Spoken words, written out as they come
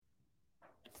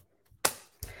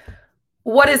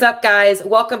What is up, guys?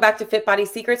 Welcome back to Fit Body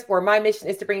Secrets, where my mission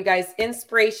is to bring you guys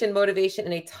inspiration, motivation,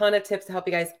 and a ton of tips to help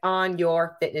you guys on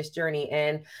your fitness journey.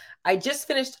 And I just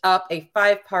finished up a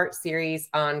 5-part series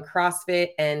on CrossFit,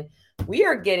 and we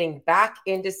are getting back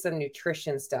into some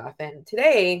nutrition stuff. And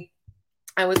today,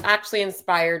 I was actually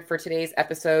inspired for today's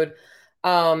episode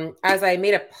as I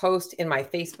made a post in my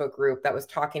Facebook group that was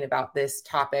talking about this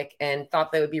topic and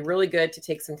thought that it would be really good to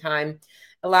take some time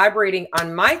elaborating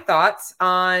on my thoughts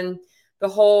on the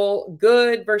whole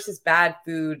good versus bad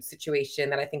food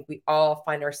situation that I think we all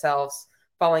find ourselves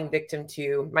falling victim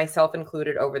to, myself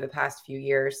included, over the past few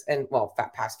years. And well,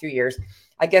 past few years,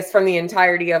 I guess from the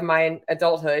entirety of my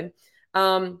adulthood.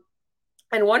 And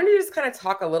wanted to just kind of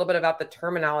talk a little bit about the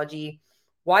terminology,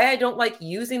 why I don't like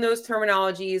using those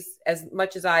terminologies as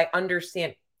much as I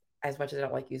understand, as much as I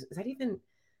don't like using.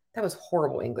 That was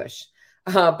horrible English.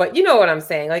 But you know what I'm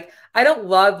saying? Like, I don't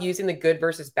love using the good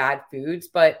versus bad foods,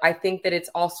 but I think that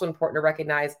it's also important to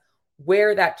recognize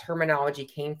where that terminology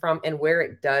came from and where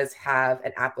it does have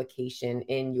an application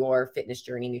in your fitness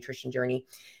journey, nutrition journey.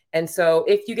 And so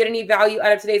if you get any value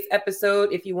out of today's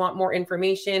episode, if you want more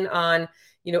information on,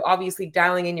 obviously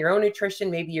dialing in your own nutrition,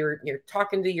 maybe you're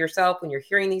talking to yourself when you're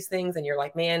hearing these things and you're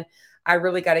like, man, I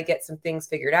really got to get some things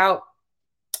figured out.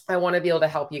 I want to be able to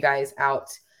help you guys out.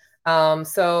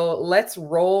 So let's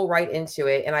roll right into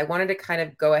it. And I wanted to kind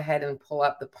of go ahead and pull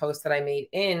up the post that I made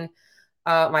in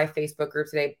my Facebook group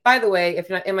today. By the way, if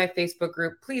you're not in my Facebook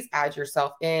group, please add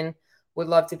yourself in. Would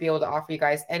love to be able to offer you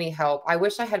guys any help. I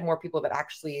wish I had more people that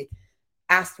actually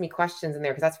asked me questions in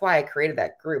there, because that's why I created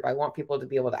that group. I want people to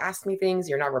be able to ask me things.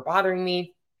 You're never bothering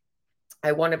me.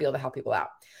 I want to be able to help people out.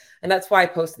 And that's why I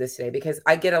posted this today, because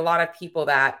I get a lot of people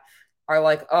that are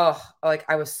like, oh, like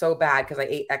I was so bad because I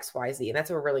ate X, Y, Z. And that's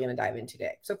what we're really going to dive into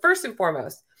today. So first and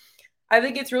foremost, I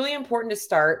think it's really important to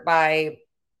start by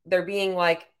there being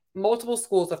like multiple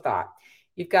schools of thought.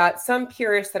 You've got some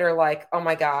purists that are like, oh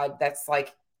my God, that's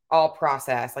like all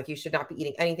processed. Like you should not be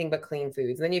eating anything but clean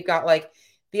foods. And then you've got like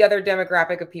the other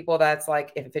demographic of people that's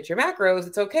like, if it fits your macros,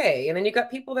 it's okay. And then you've got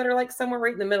people that are like somewhere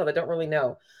right in the middle that don't really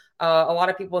know. A lot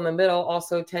of people in the middle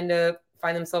also tend to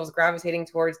find themselves gravitating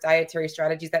towards dietary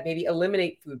strategies that maybe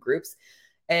eliminate food groups.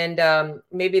 And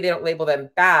maybe they don't label them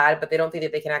bad, but they don't think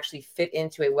that they can actually fit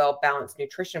into a well-balanced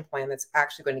nutrition plan that's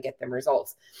actually going to get them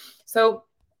results. So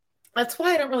that's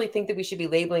why I don't really think that we should be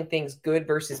labeling things good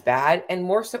versus bad, and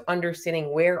more so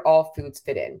understanding where all foods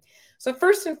fit in. So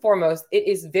first and foremost, it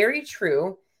is very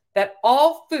true that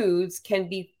all foods can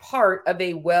be part of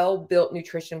a well-built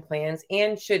nutrition plans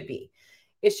and should be.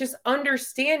 It's just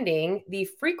understanding the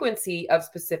frequency of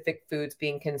specific foods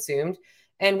being consumed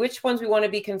and which ones we want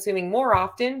to be consuming more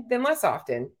often than less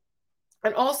often.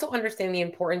 And also understanding the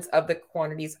importance of the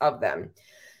quantities of them.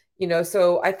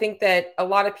 So I think that a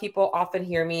lot of people often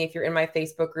hear me, if you're in my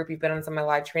Facebook group, you've been on some of my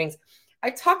live trainings,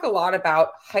 I talk a lot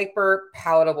about hyper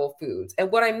palatable foods.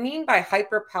 And what I mean by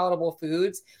hyper palatable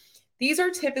foods, these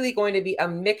are typically going to be a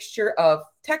mixture of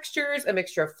textures, a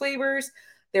mixture of flavors.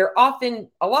 They're often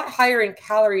a lot higher in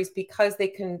calories because they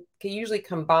can usually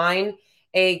combine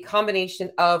a combination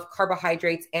of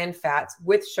carbohydrates and fats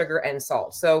with sugar and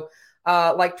salt. So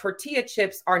like tortilla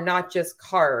chips are not just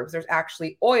carbs. There's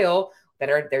actually oil that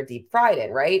they're deep fried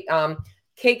in, right?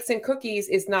 Cakes and cookies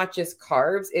is not just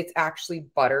carbs. It's actually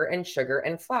butter and sugar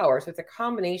and flour. So it's a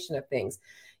combination of things,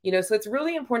 so it's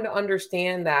really important to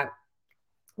understand that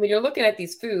when you're looking at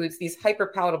these foods, these hyper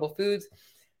palatable foods,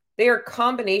 they are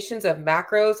combinations of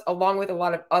macros along with a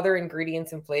lot of other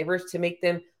ingredients and flavors to make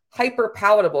them hyper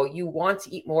palatable. You want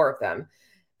to eat more of them.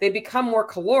 They become more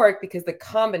caloric because the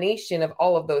combination of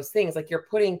all of those things, like you're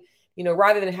putting,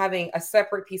 rather than having a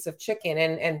separate piece of chicken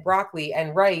and broccoli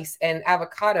and rice and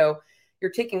avocado,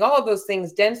 you're taking all of those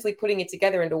things, densely putting it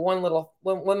together into one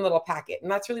little packet.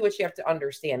 And that's really what you have to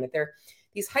understand, that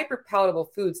these hyper palatable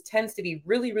foods tends to be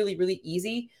really, really, really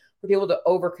easy for people to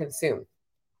overconsume.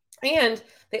 And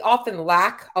they often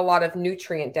lack a lot of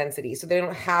nutrient density. So they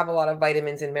don't have a lot of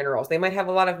vitamins and minerals. They might have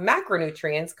a lot of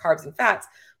macronutrients, carbs and fats,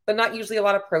 but not usually a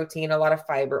lot of protein, a lot of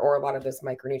fiber, or a lot of those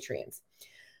micronutrients.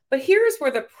 But here's where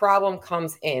the problem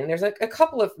comes in. There's a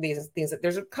couple of these things.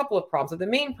 There's a couple of problems. So the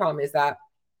main problem is that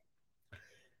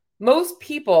most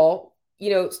people,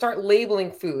 start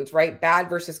labeling foods, right? Bad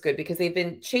versus good, because they've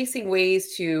been chasing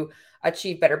ways to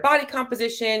achieve better body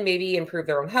composition, maybe improve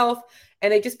their own health.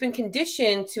 And they've just been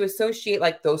conditioned to associate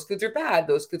like those foods are bad,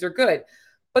 those foods are good.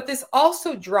 But this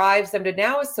also drives them to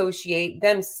now associate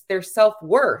their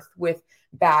self-worth with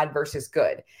bad versus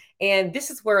good. And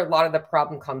this is where a lot of the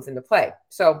problem comes into play.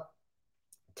 So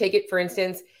take it, for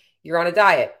instance, you're on a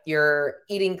diet, you're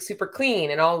eating super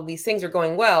clean, and all of these things are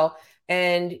going well.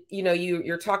 And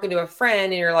you're talking to a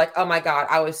friend and you're like, oh my God,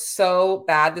 I was so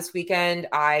bad this weekend.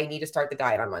 I need to start the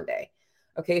diet on Monday.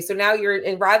 Okay. So now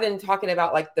and rather than talking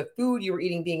about like the food you were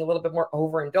eating being a little bit more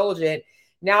overindulgent,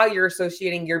 now you're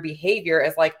associating your behavior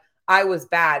as like, I was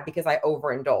bad because I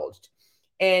overindulged.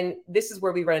 And this is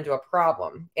where we run into a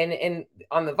problem. And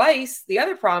on the vice, the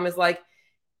other problem is like,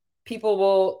 people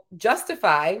will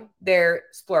justify their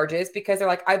splurges because they're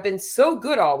like, I've been so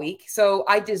good all week, so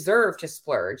I deserve to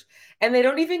splurge. And they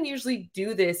don't even usually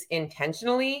do this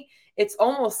intentionally. It's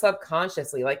almost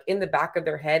subconsciously, like in the back of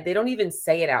their head. They don't even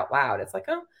say it out loud. It's like,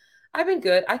 oh, I've been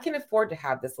good. I can afford to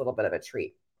have this little bit of a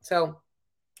treat. So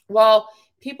while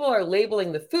people are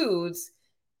labeling the foods,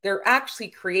 they're actually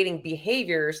creating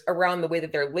behaviors around the way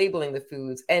that they're labeling the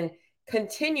foods and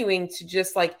continuing to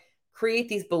just like create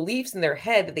these beliefs in their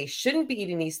head that they shouldn't be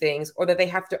eating these things or that they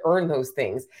have to earn those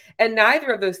things. And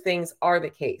neither of those things are the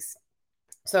case.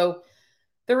 So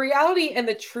the reality and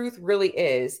the truth really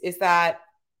is that,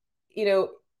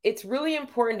 it's really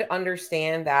important to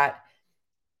understand that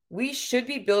we should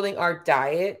be building our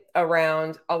diet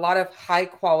around a lot of high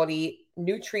quality,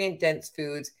 nutrient dense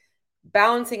foods,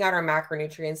 balancing out our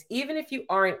macronutrients. Even if you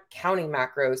aren't counting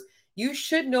macros, you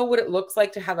should know what it looks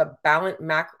like to have a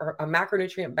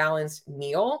macronutrient balanced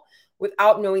meal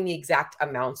without knowing the exact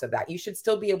amounts of that. You should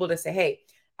still be able to say, hey,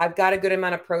 I've got a good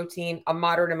amount of protein, a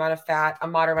moderate amount of fat, a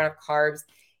moderate amount of carbs.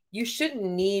 You shouldn't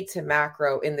need to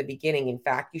macro in the beginning. In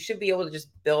fact, you should be able to just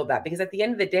build that, because at the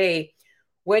end of the day,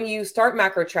 when you start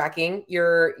macro tracking,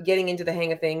 you're getting into the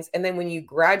hang of things. And then when you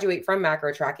graduate from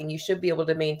macro tracking, you should be able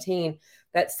to maintain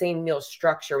that same meal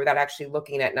structure without actually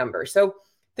looking at numbers. So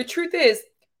the truth is,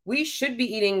 we should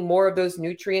be eating more of those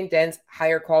nutrient dense,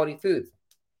 higher quality foods.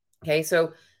 Okay.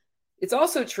 So it's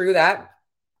also true that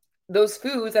those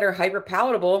foods that are hyper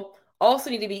palatable also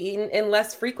need to be eaten in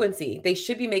less frequency. They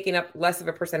should be making up less of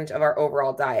a percentage of our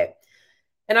overall diet.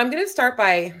 And I'm going to start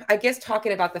by, I guess,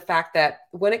 talking about the fact that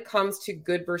when it comes to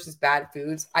good versus bad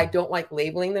foods, I don't like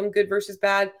labeling them good versus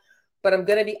bad, but I'm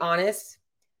going to be honest.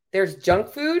 There's junk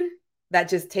food that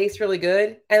just tastes really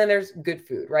good, and then there's good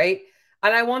food, right?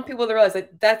 And I want people to realize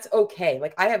that that's okay.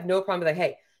 Like, I have no problem with like,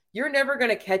 hey, you're never going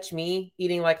to catch me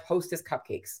eating like Hostess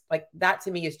cupcakes. Like, that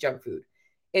to me is junk food.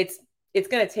 It's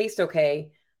going to taste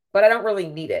okay, but I don't really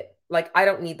need it. Like, I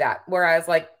don't need that. Whereas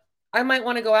like, I might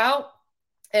want to go out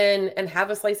and have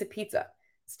a slice of pizza.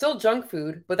 Still junk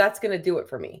food, but that's going to do it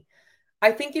for me.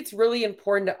 I think it's really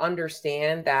important to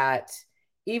understand that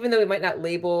even though we might not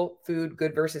label food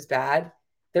good versus bad,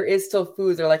 there is still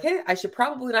foods that are like, hey, I should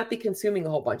probably not be consuming a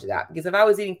whole bunch of that, because if I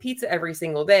was eating pizza every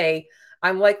single day,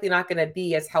 I'm likely not going to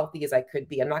be as healthy as I could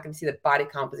be. I'm not going to see the body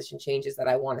composition changes that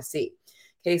I want to see.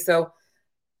 Okay, so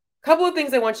a couple of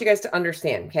things I want you guys to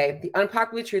understand. Okay, the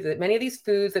unpopular truth is that many of these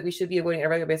foods that we should be avoiding on a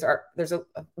regular basis are,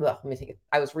 let me take it.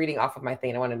 I was reading off of my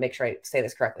thing. I want to make sure I say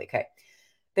this correctly. Okay.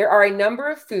 There are a number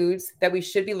of foods that we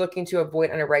should be looking to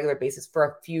avoid on a regular basis for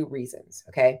a few reasons.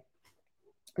 Okay.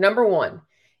 Number one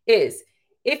is,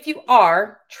 if you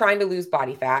are trying to lose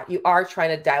body fat, you are trying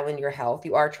to dial in your health,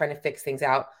 you are trying to fix things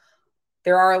out,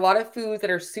 there are a lot of foods that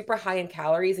are super high in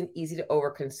calories and easy to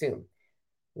overconsume.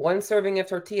 One serving of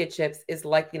tortilla chips is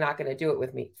likely not going to do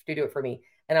it for me.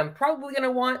 And I'm probably going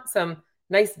to want some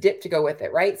nice dip to go with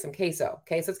it, right? Some queso.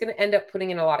 Okay. So it's going to end up putting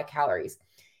in a lot of calories.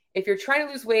 If you're trying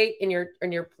to lose weight and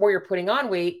where you're putting on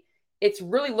weight, it's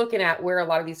really looking at where a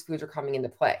lot of these foods are coming into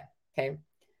play. Okay.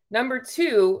 Number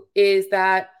two is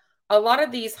that a lot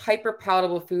of these hyper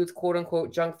palatable foods, quote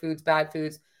unquote, junk foods, bad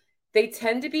foods, they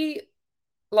tend to be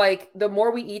like, the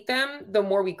more we eat them, the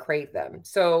more we crave them.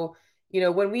 So,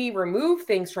 when we remove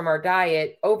things from our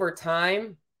diet over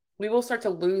time, we will start to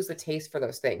lose the taste for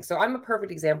those things. So I'm a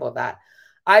perfect example of that.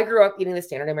 I grew up eating the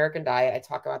standard American diet. I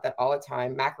talk about that all the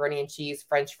time. Macaroni and cheese,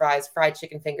 French fries, fried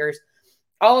chicken fingers,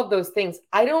 all of those things.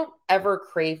 I don't ever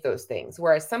crave those things.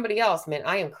 Whereas somebody else, man,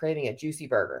 I am craving a juicy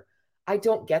burger. I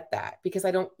don't get that because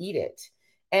I don't eat it.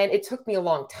 And it took me a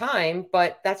long time,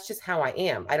 but that's just how I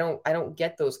am. I don't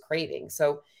get those cravings.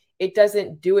 So it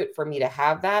doesn't do it for me to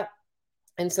have that.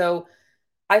 And so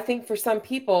I think for some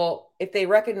people, if they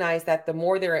recognize that the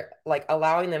more they're like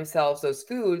allowing themselves those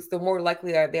foods, the more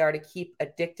likely they are to keep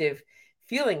addictive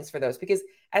feelings for those. Because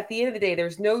at the end of the day,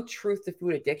 there's no truth to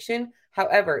food addiction.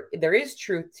 However, there is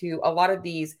truth to a lot of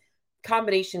these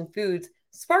combination foods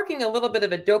sparking a little bit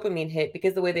of a dopamine hit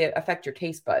because the way they affect your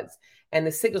taste buds and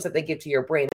the signals that they give to your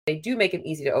brain, they do make them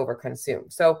easy to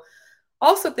overconsume. So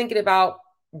also thinking about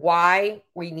why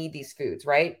we need these foods,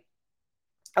 right?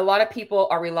 A lot of people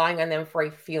are relying on them for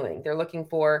a feeling. They're looking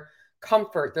for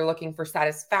comfort. They're looking for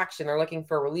satisfaction. They're looking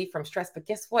for relief from stress. But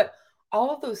guess what? All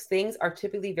of those things are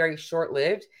typically very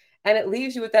short-lived. And it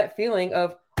leaves you with that feeling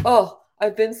of, oh,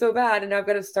 I've been so bad and now I've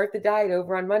got to start the diet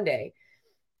over on Monday.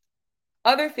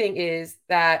 Other thing is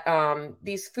that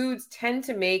these foods tend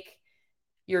to make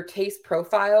your taste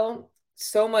profile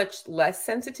so much less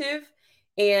sensitive,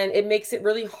 and it makes it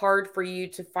really hard for you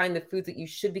to find the foods that you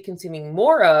should be consuming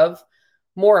more of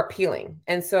more appealing.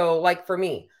 And so, like for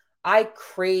me, I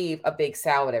crave a big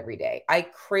salad every day. I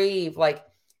crave like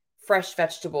fresh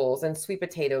vegetables and sweet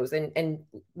potatoes and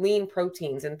lean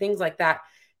proteins and things like that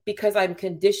because I'm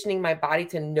conditioning my body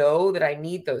to know that I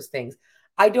need those things.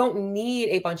 I don't need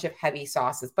a bunch of heavy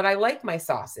sauces, but I like my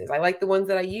sauces. I like the ones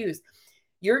that I use.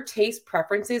 Your taste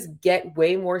preferences get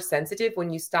way more sensitive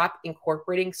when you stop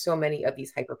incorporating so many of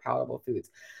these hyperpalatable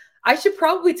foods. I should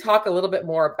probably talk a little bit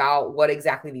more about what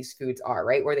exactly these foods are,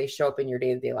 right? Where they show up in your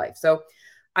day-to-day life. So,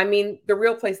 I mean, the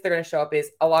real place they're going to show up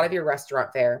is a lot of your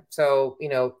restaurant fare. So,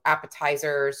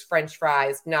 appetizers, French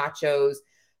fries, nachos,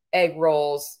 egg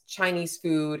rolls, Chinese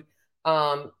food,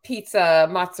 pizza,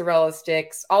 mozzarella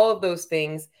sticks, all of those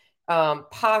things,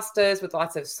 pastas with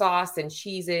lots of sauce and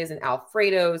cheeses and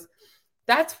Alfredos.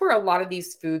 That's where a lot of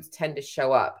these foods tend to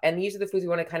show up. And these are the foods we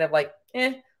want to kind of like,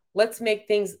 let's make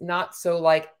things not so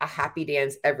like a happy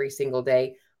dance every single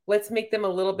day. Let's make them a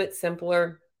little bit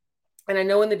simpler. And I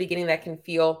know in the beginning that can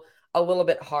feel a little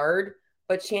bit hard,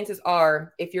 but chances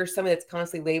are, if you're somebody that's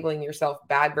constantly labeling yourself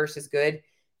bad versus good,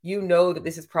 you know that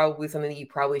this is probably something that you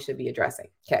probably should be addressing.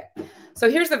 Okay. So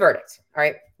here's the verdict. All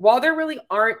right. While there really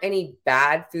aren't any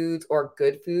bad foods or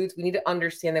good foods, we need to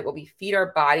understand that what we feed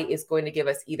our body is going to give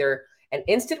us either an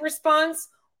instant response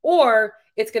or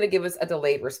it's going to give us a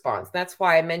delayed response. That's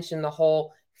why I mentioned the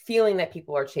whole feeling that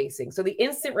people are chasing. So the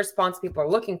instant response people are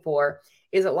looking for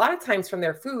is a lot of times from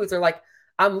their foods are like,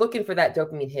 I'm looking for that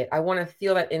dopamine hit. I want to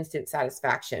feel that instant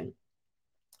satisfaction.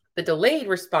 The delayed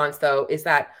response, though, is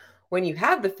that when you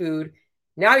have the food,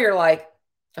 now you're like,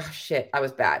 oh shit, I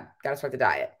was bad. Got to start the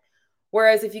diet.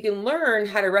 Whereas if you can learn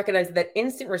how to recognize that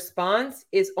instant response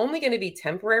is only going to be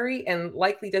temporary and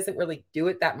likely doesn't really do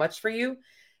it that much for you,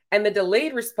 and the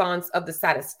delayed response of the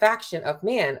satisfaction of,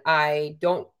 man, I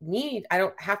don't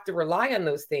have to rely on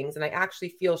those things, and I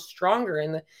actually feel stronger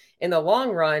in the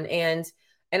long run, and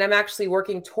I'm actually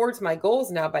working towards my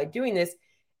goals now by doing this,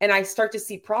 and I start to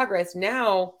see progress.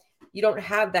 Now you don't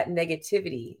have that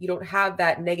negativity, you don't have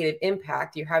that negative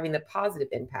impact, you're having the positive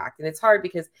impact. And it's hard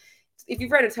because if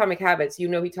you've read Atomic Habits, he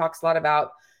talks a lot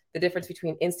about the difference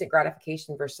between instant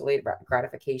gratification versus delayed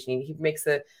gratification. He makes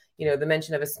the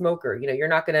mention of a smoker. You're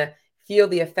not going to feel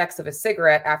the effects of a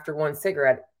cigarette after one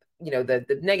cigarette,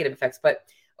 the negative effects, but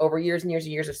over years and years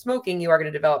and years of smoking, you are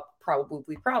going to develop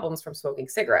probably problems from smoking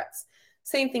cigarettes.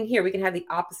 Same thing here. We can have the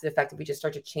opposite effect if we just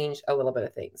start to change a little bit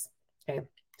of things. Okay.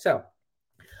 So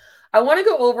I want to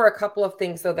go over a couple of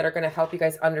things though that are going to help you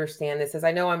guys understand this, as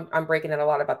I know I'm breaking down a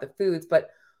lot about the foods, but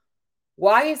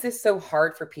why is this so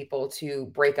hard for people to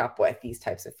break up with these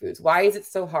types of foods? Why is it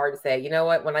so hard to say, you know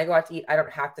what, when I go out to eat, I don't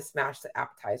have to smash the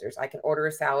appetizers. I can order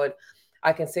a salad.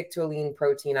 I can stick to a lean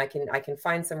protein. I can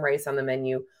find some rice on the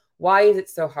menu. Why is it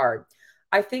so hard?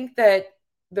 I think that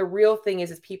the real thing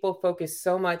is people focus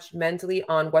so much mentally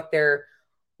on what they're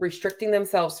restricting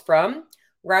themselves from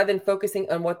rather than focusing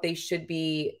on what they should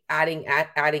be adding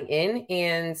in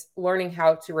and learning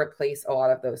how to replace a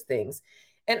lot of those things.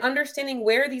 And understanding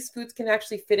where these foods can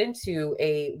actually fit into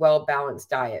a well-balanced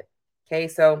diet. Okay,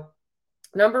 so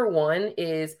number one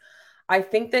is, I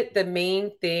think that the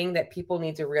main thing that people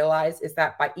need to realize is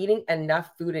that by eating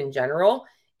enough food in general,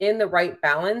 in the right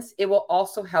balance, it will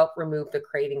also help remove the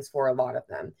cravings for a lot of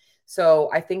them. So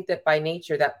I think that by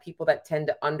nature, that people that tend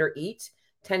to undereat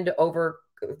tend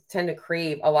to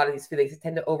crave a lot of these foods. They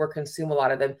tend to overconsume a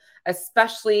lot of them,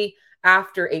 especially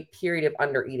after a period of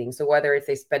under eating. So whether it's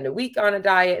they spend a week on a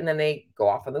diet and then they go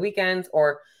off on the weekends,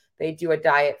 or they do a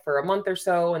diet for a month or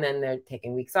so and then they're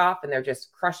taking weeks off and they're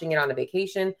just crushing it on a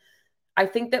vacation. I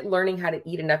think that learning how to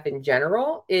eat enough in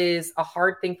general is a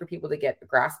hard thing for people to get the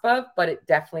grasp of, but it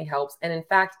definitely helps. And in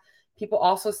fact, people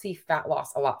also see fat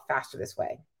loss a lot faster this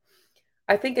way.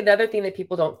 I think another thing that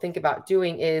people don't think about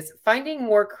doing is finding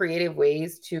more creative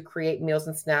ways to create meals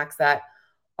and snacks that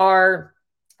are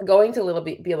going to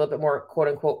be a little bit more quote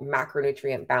unquote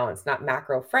macronutrient balance, not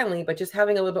macro friendly, but just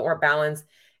having a little bit more balance,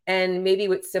 and maybe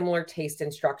with similar taste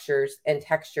and structures and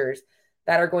textures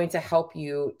that are going to help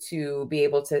you to be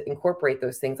able to incorporate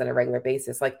those things on a regular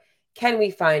basis. Like, can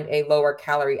we find a lower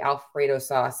calorie Alfredo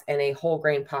sauce and a whole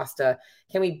grain pasta?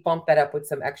 Can we bump that up with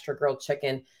some extra grilled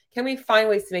chicken? Can we find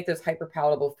ways to make those hyper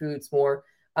palatable foods more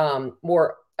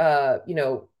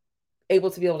able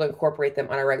to incorporate them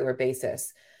on a regular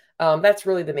basis. That's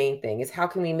really the main thing, is how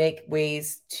can we make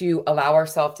ways to allow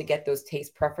ourselves to get those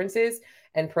taste preferences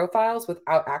and profiles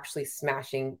without actually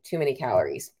smashing too many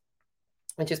calories,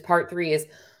 which is part 3, is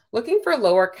looking for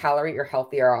lower calorie or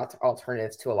healthier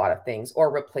alternatives to a lot of things,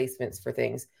 or replacements for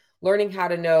things. Learning how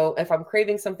to know if I'm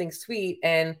craving something sweet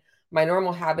and my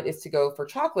normal habit is to go for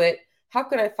chocolate, how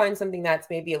can I find something that's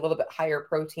maybe a little bit higher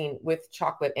protein with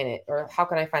chocolate in it? Or how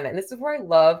can I find that? And this is where I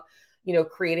love,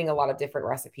 creating a lot of different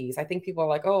recipes. I think people are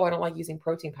like, oh, I don't like using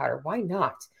protein powder. Why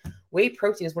not? Whey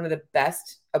protein is one of the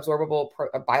best absorbable,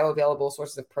 bioavailable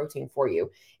sources of protein for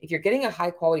you. If you're getting a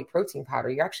high quality protein powder,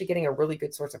 you're actually getting a really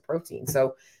good source of protein.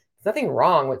 So there's nothing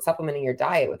wrong with supplementing your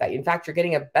diet with that. In fact, you're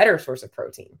getting a better source of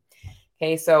protein.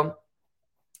 Okay, so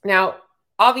now,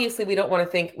 obviously, we don't want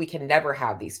to think we can never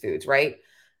have these foods, right?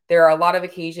 There are a lot of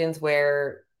occasions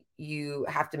where you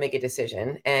have to make a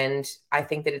decision. And I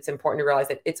think that it's important to realize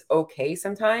that it's okay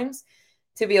sometimes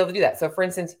to be able to do that. So, for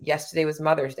instance, yesterday was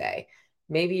Mother's Day.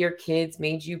 Maybe your kids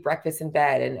made you breakfast in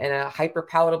bed, and a hyper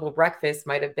palatable breakfast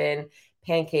might have been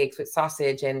pancakes with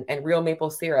sausage and real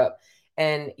maple syrup.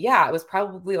 And yeah, it was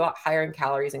probably a lot higher in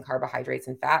calories and carbohydrates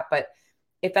and fat. But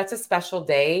if that's a special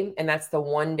day and that's the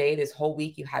one day this whole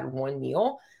week you had one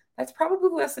meal, that's probably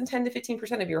less than 10 to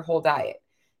 15% of your whole diet.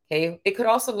 Okay. It could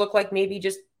also look like maybe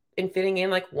just in fitting in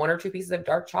like 1 or 2 pieces of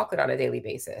dark chocolate on a daily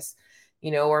basis,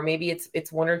 or maybe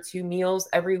it's 1 or 2 meals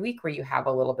every week where you have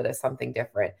a little bit of something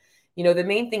different. The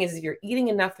main thing is if you're eating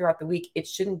enough throughout the week, it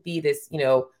shouldn't be this,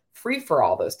 free for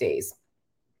all those days.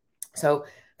 So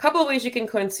a couple of ways you can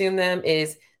consume them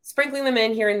is sprinkling them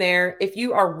in here and there. If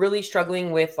you are really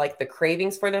struggling with like the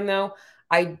cravings for them though,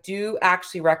 I do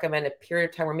actually recommend a period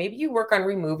of time where maybe you work on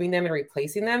removing them and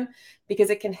replacing them, because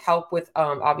it can help with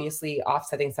obviously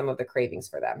offsetting some of the cravings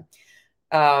for them.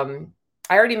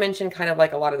 I already mentioned kind of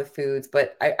like a lot of the foods,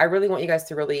 but I really want you guys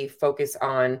to really focus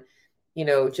on,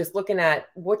 just looking at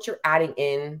what you're adding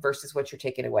in versus what you're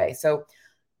taking away. So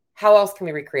how else can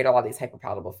we recreate all of these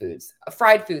hyperpalatable foods?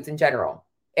 Fried foods in general.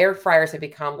 Air fryers have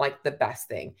become like the best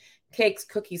thing. Cakes,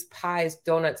 cookies, pies,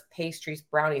 donuts, pastries,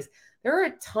 brownies. There are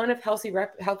a ton of healthy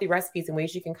recipes and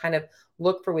ways you can kind of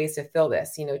look for ways to fill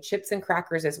this, chips and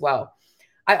crackers as well.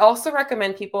 I also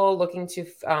recommend people looking to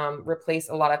replace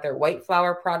a lot of their white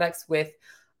flour products with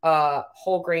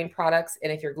whole grain products.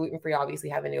 And if you're gluten-free, obviously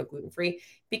having to go gluten-free,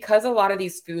 because a lot of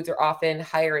these foods are often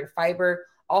higher in fiber,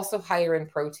 also higher in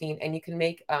protein, and you can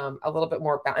make a little bit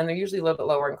more, and they're usually a little bit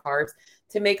lower in carbs,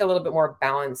 to make a little bit more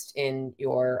balanced in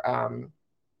your,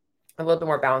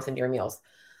 meals.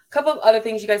 A couple of other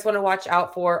things you guys want to watch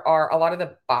out for are a lot of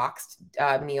the boxed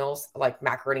meals, like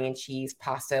macaroni and cheese,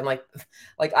 pasta, and like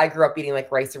I grew up eating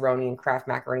like Rice-A-Roni and Kraft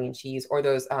macaroni and cheese, or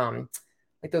those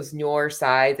like those Knorr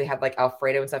sides. They had like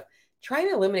Alfredo and stuff. Try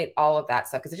and eliminate all of that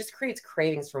stuff because it just creates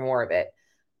cravings for more of it.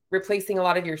 Replacing a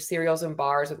lot of your cereals and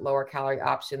bars with lower calorie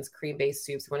options, cream-based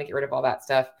soups. You want to get rid of all that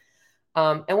stuff.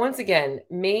 And once again,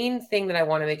 main thing that I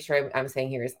want to make sure I'm saying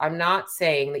here is I'm not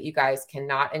saying that you guys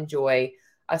cannot enjoy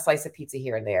a slice of pizza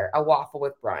here and there, a waffle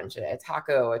with brunch, a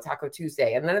Taco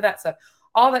Tuesday, and none of that stuff.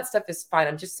 All that stuff is fine.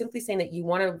 I'm just simply saying that you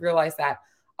want to realize that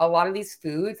a lot of these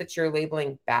foods that you're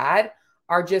labeling bad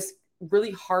are just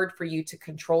really hard for you to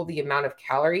control the amount of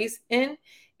calories in,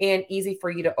 and easy for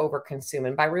you to overconsume.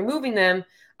 And by removing them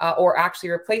or actually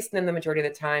replacing them the majority of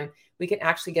the time, we can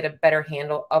actually get a better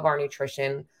handle of our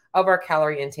nutrition, of our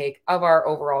calorie intake, of our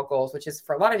overall goals, which is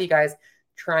for a lot of you guys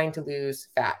trying to lose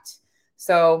fat.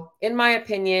 So in my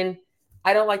opinion,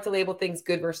 I don't like to label things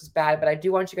good versus bad, but I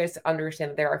do want you guys to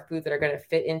understand that there are foods that are going to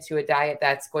fit into a diet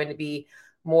that's going to be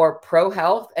more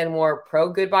pro-health and more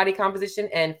pro-good body composition,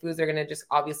 and foods that are going to just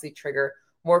obviously trigger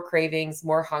more cravings,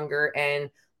 more hunger, and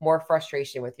more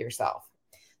frustration with yourself.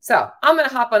 So I'm going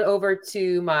to hop on over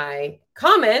to my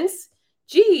comments.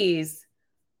 Geez.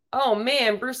 Oh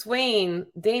man, Bruce Wayne,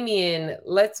 Damien,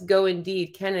 let's go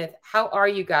indeed. Kenneth, how are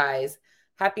you guys?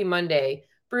 Happy Monday.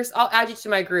 Bruce, I'll add you to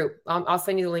my group. I'll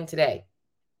send you the link today.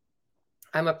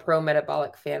 I'm a pro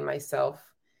metabolic fan myself.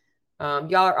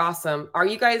 Y'all are awesome. Are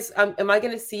you guys, am I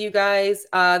going to see you guys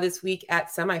this week at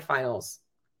semifinals?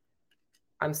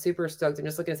 I'm super stoked. I'm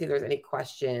just looking to see if there's any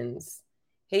questions.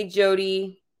 Hey,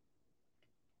 Jody.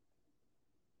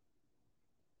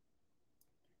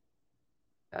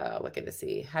 Looking to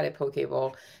see. How did poke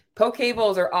bowl? Poke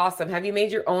bowls are awesome. Have you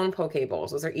made your own poke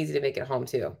bowls? Those are easy to make at home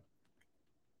too.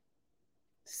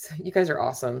 So you guys are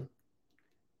awesome.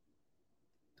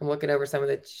 I'm looking over some of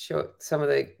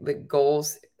the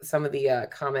goals, some of the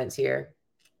comments here.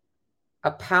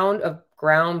 A pound of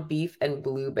ground beef and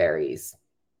blueberries.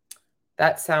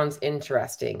 That sounds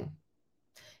interesting.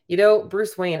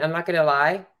 Bruce Wayne, I'm not going to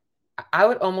lie. I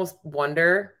would almost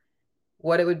wonder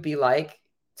what it would be like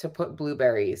to put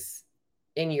blueberries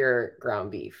in your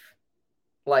ground beef.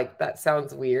 Like that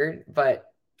sounds weird, but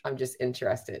I'm just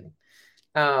interested.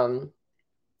 Um,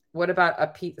 what about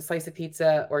a slice of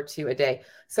pizza or two a day?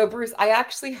 So, Bruce, I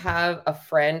actually have a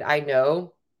friend I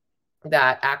know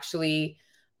that actually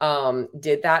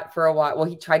did that for a while. Well,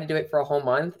 he tried to do it for a whole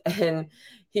month and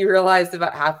he realized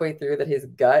about halfway through that his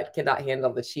gut cannot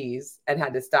handle the cheese and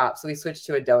had to stop. So he switched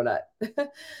to a donut.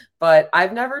 But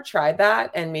I've never tried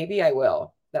that and maybe I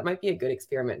will. That might be a good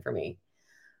experiment for me.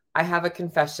 I have a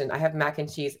confession. I have mac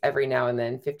and cheese every now and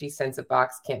then. 50 cents a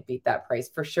box. Can't beat that price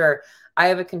for sure. I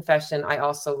have a confession. I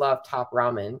also love top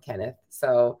ramen, Kenneth.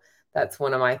 So that's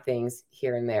one of my things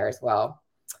here and there as well.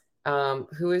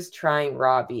 Who is trying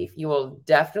raw beef? You will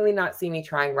definitely not see me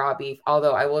trying raw beef.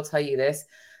 Although I will tell you this,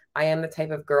 I am the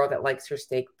type of girl that likes her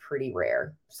steak pretty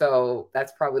rare. So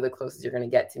that's probably the closest you're going to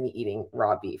get to me eating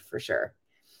raw beef for sure.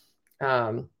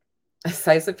 A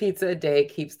slice of pizza a day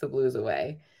keeps the blues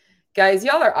away. Guys,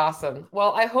 y'all are awesome.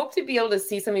 Well, I hope to be able to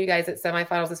see some of you guys at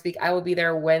semifinals this week. I will be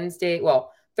there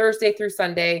Thursday through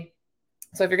Sunday.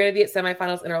 So if you're going to be at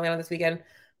semifinals in Orlando this weekend,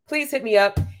 please hit me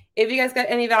up. If you guys got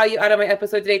any value out of my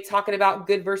episode today talking about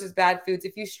good versus bad foods,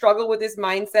 if you struggle with this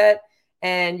mindset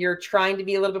and you're trying to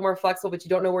be a little bit more flexible, but you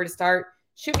don't know where to start,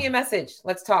 shoot me a message.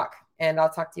 Let's talk, and I'll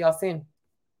talk to y'all soon.